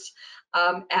occurs,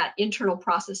 at internal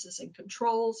processes and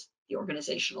controls, the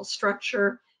organizational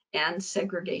structure, and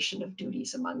segregation of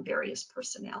duties among various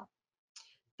personnel.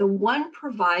 The one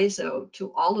proviso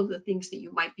to all of the things that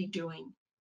you might be doing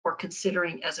or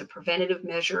considering as a preventative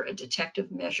measure, a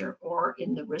detective measure, or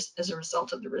in the risk as a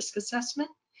result of the risk assessment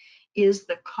is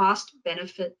the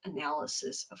cost-benefit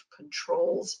analysis of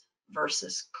controls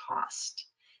versus cost.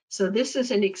 So this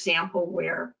is an example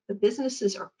where the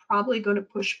businesses are probably going to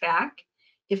push back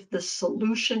if the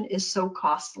solution is so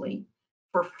costly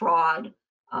for fraud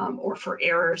or for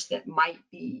errors that might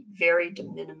be very de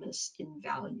minimis in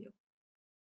value.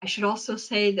 I should also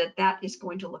say that that is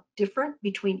going to look different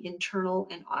between internal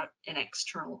and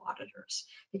external auditors,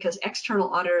 because external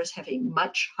auditors have a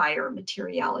much higher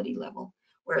materiality level,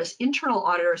 whereas internal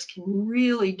auditors can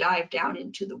really dive down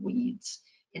into the weeds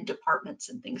in departments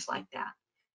and things like that.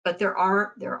 But there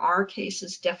are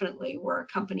cases definitely where a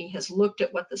company has looked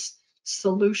at what the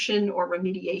solution or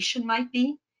remediation might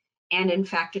be, and in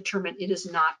fact determined it is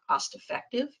not cost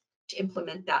effective to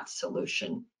implement that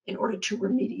solution in order to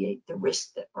remediate the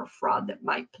risk that, or fraud that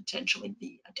might potentially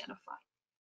be identified.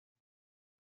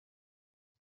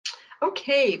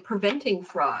 Okay, preventing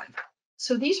fraud.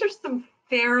 So these are some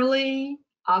fairly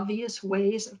obvious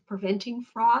ways of preventing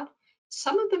fraud.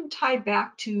 Some of them tie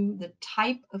back to the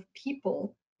type of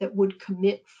people that would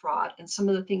commit fraud and some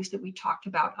of the things that we talked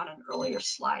about on an earlier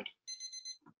slide.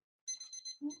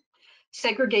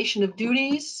 Segregation of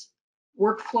duties,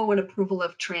 workflow and approval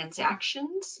of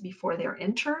transactions before they're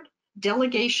entered,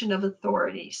 delegation of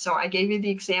authority. So I gave you the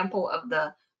example of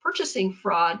the purchasing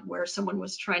fraud where someone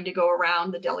was trying to go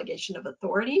around the delegation of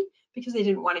authority because they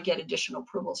didn't want to get additional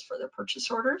approvals for their purchase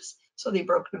orders. So they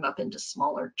broke them up into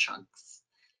smaller chunks.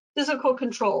 Physical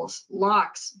controls,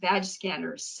 locks, badge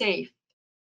scanners, safe,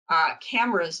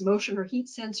 cameras, motion or heat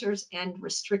sensors, and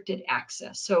restricted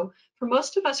access. So for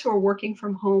most of us who are working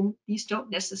from home, these don't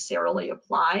necessarily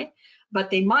apply, but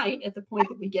they might at the point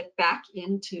that we get back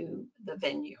into the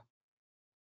venue.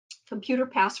 Computer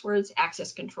passwords,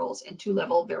 access controls, and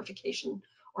two-level verification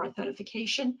or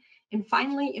authentication. And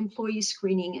finally, employee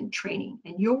screening and training.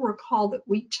 And you'll recall that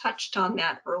we touched on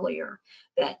that earlier,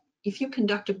 that if you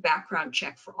conduct a background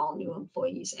check for all new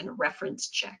employees and a reference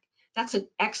check, that's an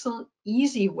excellent,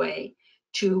 easy way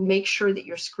to make sure that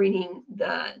you're screening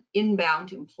the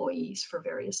inbound employees for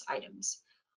various items.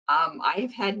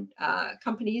 I've had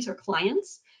companies or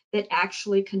clients that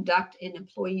actually conduct an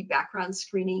employee background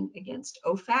screening against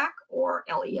OFAC or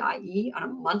LEIE on a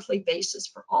monthly basis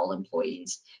for all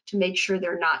employees to make sure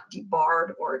they're not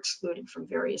debarred or excluded from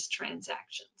various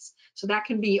transactions. So that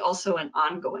can be also an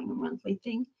ongoing monthly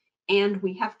thing. And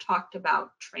we have talked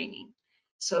about training.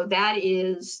 So that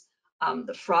is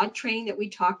the fraud training that we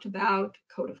talked about,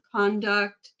 Code of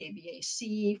Conduct,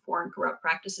 ABAC, Foreign Corrupt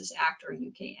Practices Act, or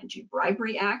UK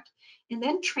Anti-Bribery Act, and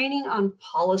then training on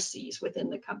policies within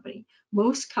the company.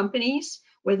 Most companies,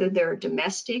 whether they're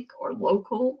domestic or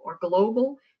local or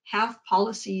global, have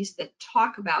policies that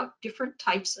talk about different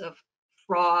types of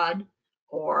fraud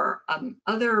or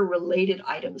other related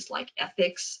items like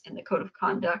ethics and the Code of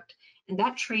Conduct, and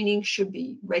that training should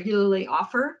be regularly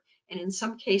offered. And in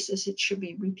some cases, it should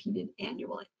be repeated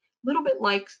annually. A little bit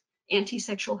like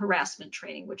anti-sexual harassment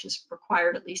training, which is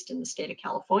required, at least in the state of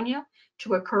California,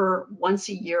 to occur once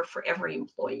a year for every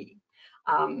employee.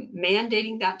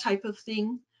 Mandating that type of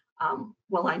thing,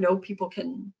 while I know people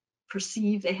can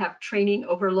perceive they have training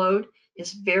overload,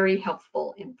 is very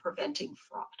helpful in preventing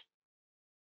fraud.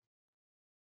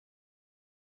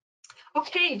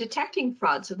 Okay, detecting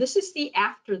fraud. So this is the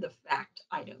after the fact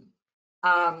item.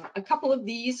 A couple of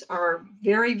these are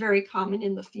very, very common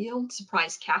in the field: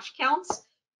 surprise cash counts,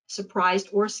 surprised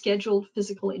or scheduled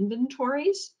physical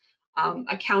inventories,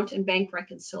 account and bank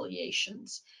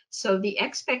reconciliations. So the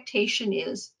expectation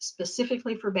is,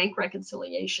 specifically for bank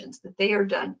reconciliations, that they are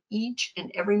done each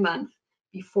and every month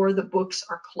before the books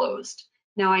are closed.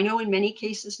 Now, I know in many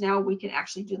cases now we can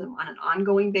actually do them on an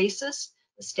ongoing basis.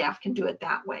 The staff can do it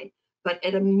that way. But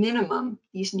at a minimum,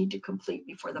 these need to complete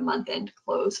before the month-end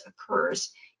close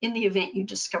occurs in the event you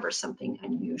discover something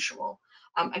unusual.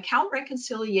 Account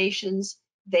reconciliations,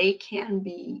 they can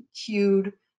be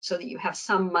queued so that you have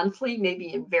some monthly,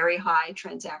 maybe in very high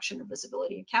transaction or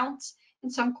visibility accounts,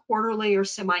 and some quarterly or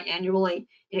semi-annually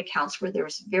in accounts where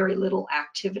there's very little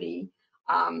activity,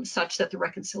 such that the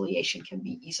reconciliation can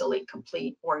be easily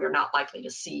complete, or you're not likely to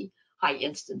see high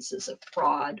instances of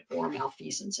fraud or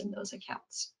malfeasance in those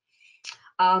accounts.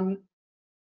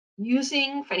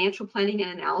 Using financial planning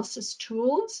and analysis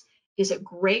tools is a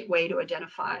great way to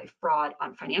identify fraud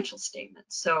on financial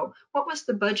statements. So what was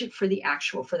the budget for the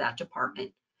actual for that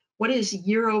department? What is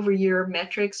year-over-year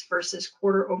metrics versus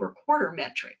quarter-over-quarter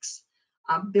metrics?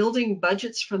 Building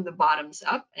budgets from the bottoms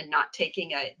up and not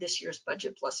taking this year's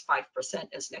budget plus 5%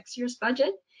 as next year's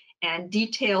budget, and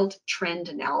detailed trend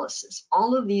analysis.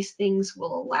 All of these things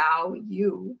will allow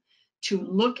you to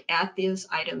look at these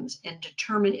items and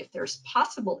determine if there's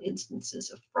possible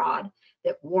instances of fraud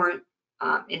that warrant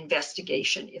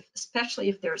investigation, especially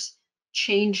if there's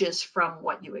changes from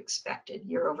what you expected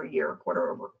year over year,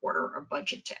 quarter over quarter, or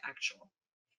budget to actual.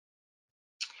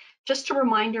 Just a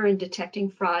reminder, in detecting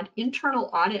fraud, internal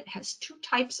audit has two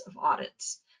types of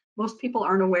audits. Most people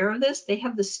aren't aware of this. They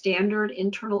have the standard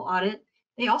internal audit.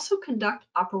 They also conduct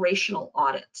operational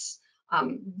audits.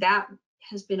 That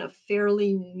has been a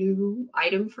fairly new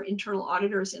item for internal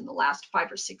auditors in the last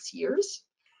 5 or 6 years.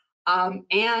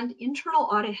 And internal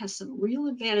audit has some real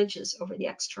advantages over the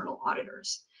external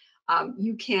auditors.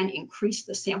 You can increase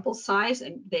the sample size,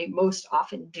 and they most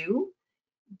often do.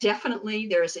 Definitely,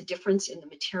 there is a difference in the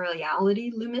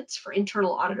materiality limits for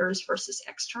internal auditors versus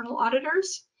external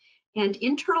auditors. And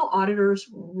internal auditors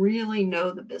really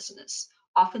know the business.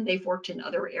 Often they've worked in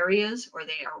other areas or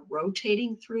they are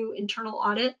rotating through internal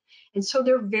audit. And so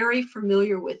they're very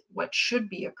familiar with what should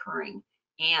be occurring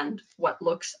and what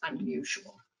looks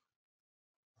unusual.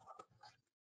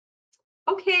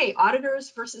 Okay,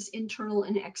 auditors versus internal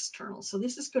and external. So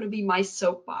this is going to be my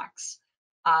soapbox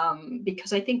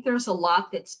because I think there's a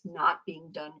lot that's not being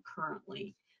done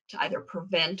currently to either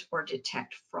prevent or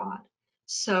detect fraud.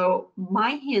 So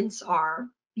my hints are: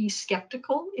 be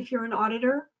skeptical if you're an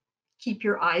auditor, keep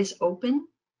your eyes open,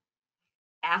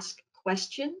 ask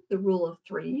question, the rule of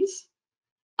threes,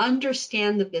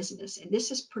 understand the business. And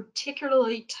this is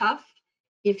particularly tough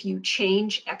if you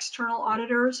change external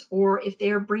auditors or if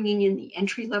they're bringing in the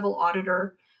entry-level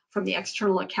auditor from the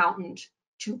external accountant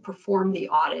to perform the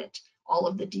audit, all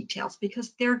of the details,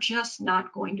 because they're just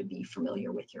not going to be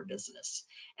familiar with your business.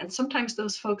 And sometimes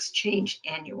those folks change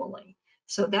annually.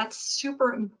 So that's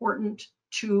super important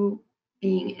to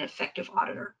being an effective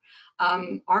auditor.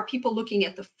 Are people looking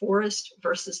at the forest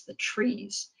versus the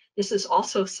trees? This is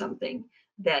also something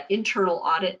that internal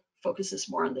audit focuses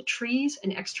more on the trees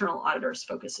and external auditors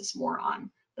focuses more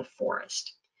on the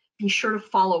forest. Be sure to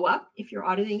follow up if you're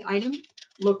auditing item.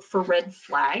 Look for red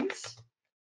flags.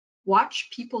 Watch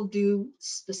people do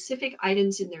specific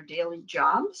items in their daily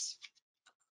jobs.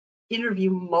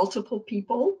 Interview multiple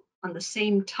people on the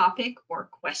same topic or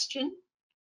question.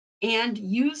 And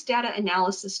use data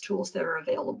analysis tools that are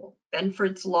available.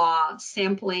 Benford's Law,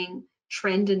 sampling,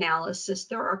 trend analysis.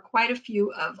 There are quite a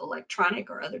few of electronic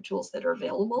or other tools that are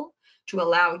available to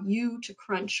allow you to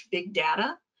crunch big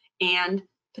data and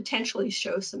potentially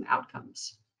show some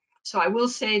outcomes. So I will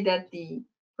say that the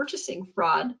purchasing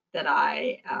fraud that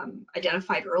I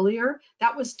identified earlier,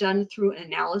 that was done through an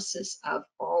analysis of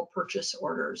all purchase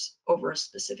orders over a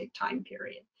specific time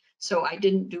period. So I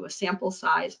didn't do a sample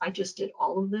size, I just did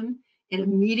all of them, and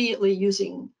immediately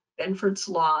using Benford's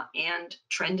Law and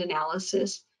trend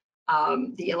analysis,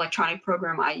 the electronic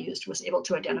program I used was able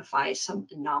to identify some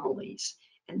anomalies.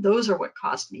 And those are what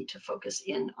caused me to focus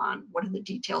in on what are the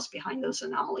details behind those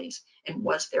anomalies and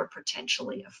was there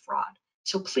potentially a fraud.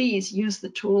 So please use the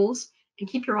tools and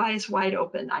keep your eyes wide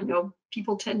open. I know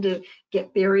people tend to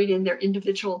get buried in their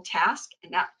individual task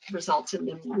and that results in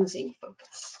them losing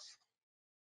focus.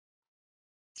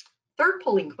 Third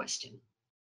polling question.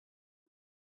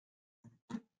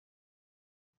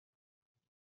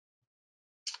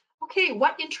 Okay,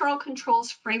 what internal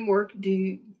controls framework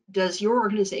does your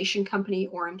organization, company,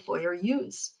 or employer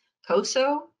use?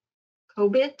 COSO,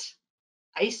 COBIT,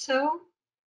 ISO,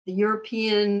 the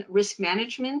European Risk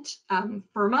Management,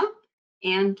 FIRMA,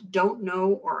 and don't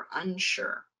know or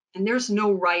unsure. And there's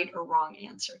no right or wrong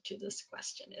answer to this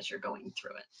question as you're going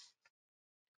through it.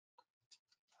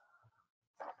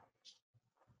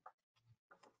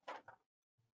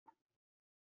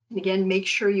 And again, make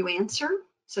sure you answer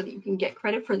so that you can get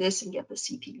credit for this and get the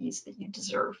CPEs that you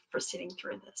deserve for sitting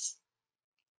through this.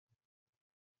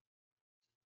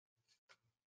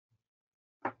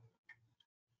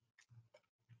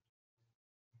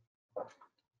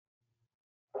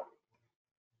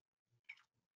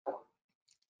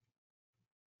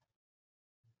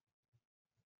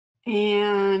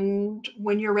 And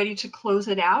when you're ready to close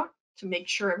it out, to make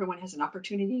sure everyone has an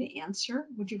opportunity to answer,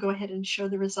 would you go ahead and show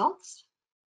the results?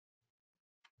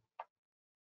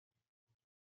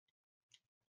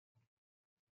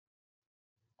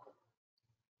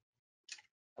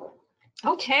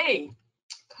 Okay,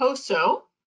 COSO,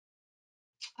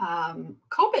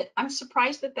 COBIT, I'm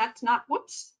surprised that that's not,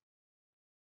 whoops.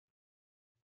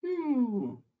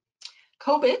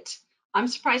 COBIT, I'm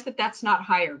surprised that that's not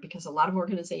higher because a lot of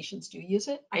organizations do use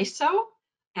it. ISO,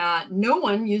 no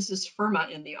one uses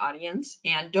FIRMA in the audience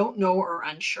and don't know or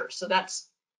unsure. So that's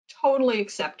totally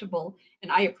acceptable.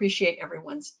 And I appreciate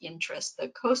everyone's interest. The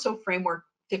COSO framework,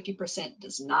 50%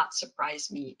 does not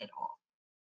surprise me at all.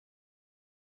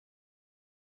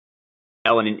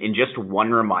 Ellen, and just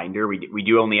one reminder, we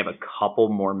do only have a couple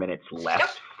more minutes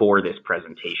left for this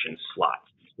presentation slot.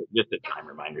 Just a time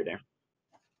reminder there.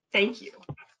 Thank you.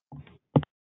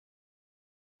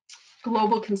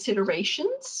 Global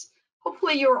considerations.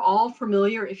 Hopefully you're all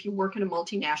familiar, if you work in a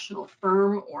multinational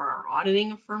firm or are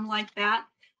auditing a firm like that,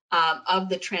 of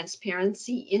the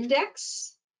Transparency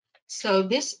Index. So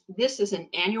this is an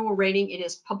annual rating. It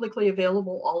is publicly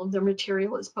available. All of their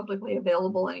material is publicly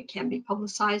available and it can be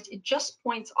publicized. It just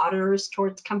points auditors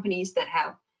towards countries that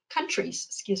have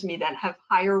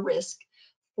higher risk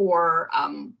for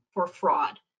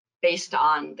fraud based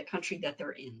on the country that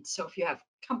they're in. So if you have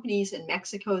companies in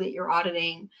Mexico that you're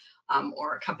auditing,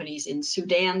 or companies in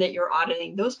Sudan that you're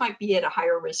auditing, those might be at a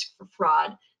higher risk for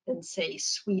fraud than, say,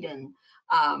 Sweden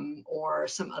or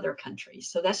some other countries.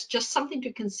 So that's just something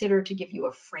to consider to give you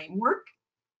a framework.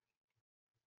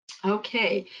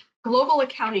 Okay, global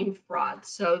accounting fraud.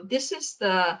 So this is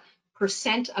the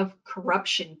percent of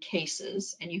corruption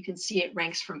cases, and you can see it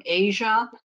ranks from Asia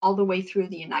all the way through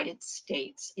the United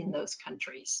States in those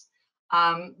countries.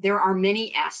 There are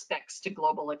many aspects to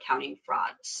global accounting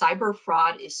fraud. Cyber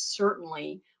fraud is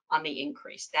certainly on the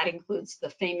increase. That includes the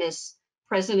famous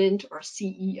president or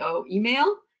CEO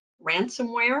email,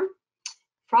 ransomware.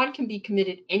 Fraud can be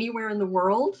committed anywhere in the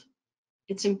world.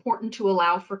 It's important to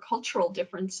allow for cultural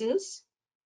differences.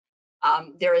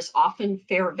 There is often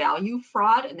fair value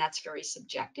fraud, and that's very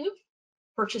subjective.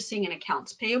 Purchasing and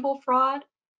accounts payable fraud,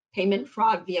 payment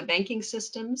fraud via banking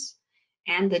systems,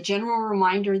 and the general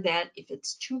reminder that if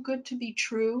it's too good to be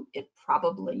true, it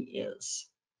probably is.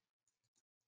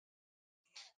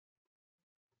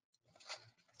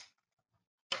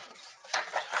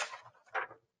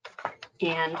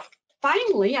 And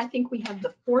finally, I think we have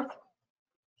the fourth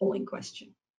polling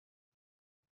question.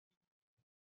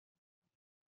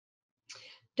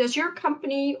 Does your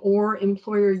company or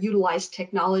employer utilize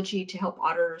technology to help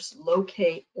auditors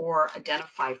locate or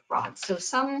identify fraud? So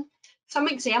some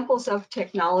examples of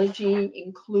technology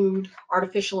include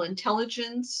artificial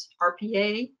intelligence,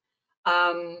 RPA,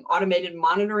 automated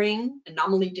monitoring,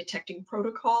 anomaly detecting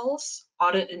protocols,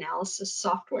 audit analysis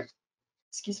software.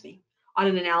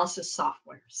 Audit analysis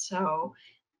software. So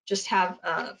just have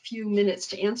a few minutes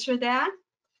to answer that.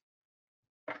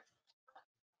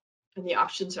 And the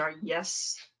options are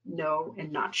yes, no,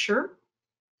 and not sure.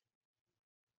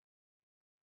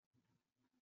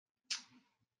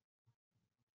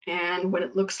 And when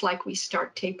it looks like we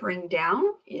start tapering down,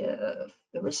 if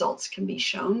the results can be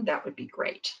shown, that would be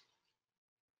great.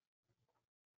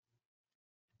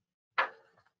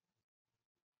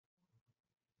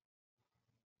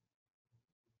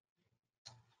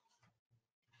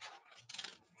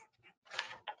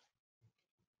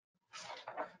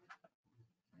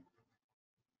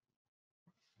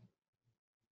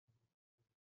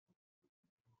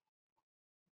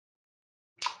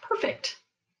 Perfect.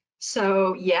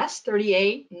 So yes,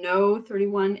 38, no,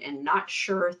 31, and not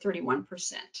sure,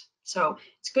 31%. So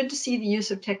it's good to see the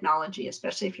use of technology,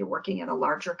 especially if you're working at a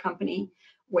larger company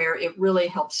where it really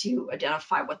helps you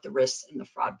identify what the risks and the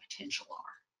fraud potential are.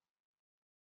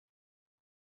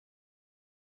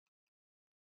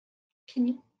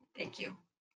 Thank you.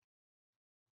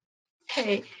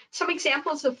 Okay, some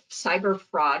examples of cyber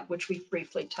fraud, which we've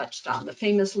briefly touched on. The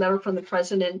famous letter from the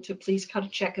president to please cut a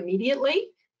check immediately,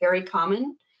 very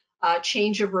common.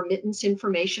 Change of remittance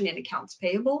information in accounts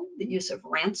payable, the use of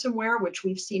ransomware, which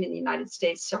we've seen in the United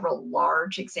States, several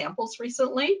large examples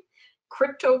recently.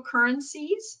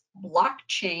 Cryptocurrencies,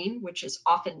 blockchain, which is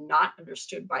often not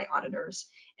understood by auditors,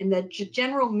 and the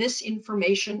general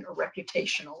misinformation or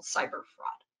reputational cyber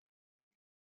fraud.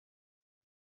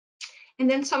 And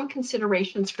then some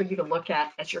considerations for you to look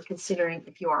at as you're considering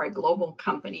if you are a global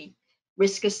company.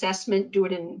 Risk assessment, do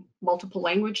it in multiple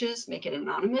languages, make it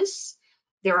anonymous.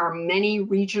 There are many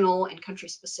regional and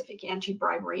country-specific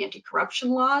anti-bribery,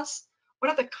 anti-corruption laws. What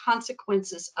are the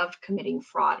consequences of committing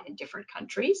fraud in different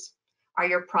countries? Are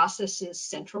your processes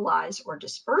centralized or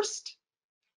dispersed?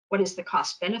 What is the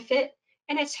cost benefit?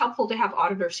 And it's helpful to have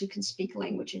auditors who can speak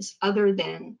languages other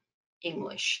than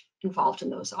English involved in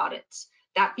those audits.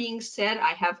 That being said,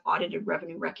 I have audited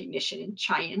revenue recognition in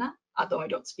China, although I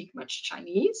don't speak much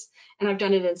Chinese, and I've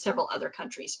done it in several other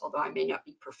countries, although I may not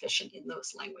be proficient in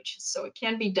those languages. So it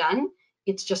can be done.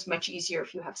 It's just much easier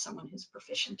if you have someone who's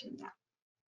proficient in that.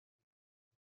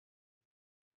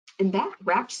 And that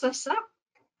wraps us up.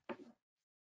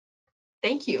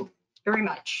 Thank you very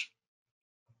much.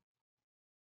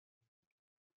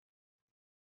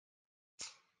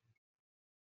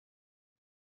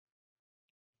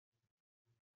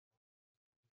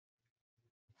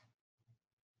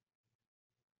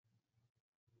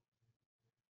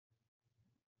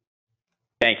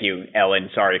 Thank you, Ellen.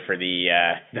 Sorry for the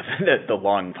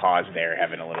long pause there,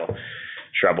 having a little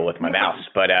trouble with my mouse.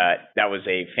 But that was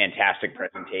a fantastic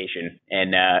presentation,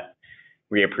 and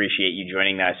we appreciate you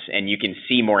joining us. And you can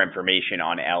see more information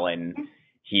on Ellen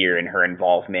here and her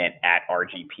involvement at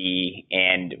RGP.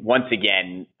 And once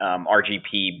again,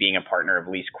 RGP being a partner of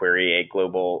LeaseQuery, a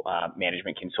global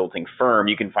management consulting firm,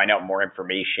 you can find out more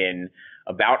information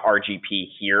about RGP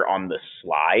here on the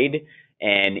slide.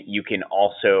 And you can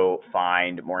also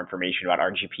find more information about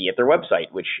RGP at their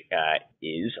website, which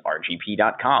is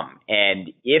rgp.com.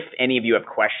 And if any of you have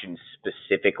questions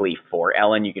specifically for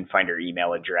Ellen, you can find her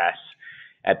email address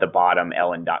at the bottom,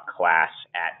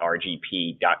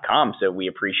 ellen.class@rgp.com. So we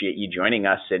appreciate you joining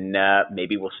us, and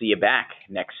maybe we'll see you back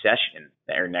next session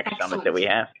or next summit that we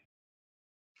have.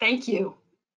 Thank you.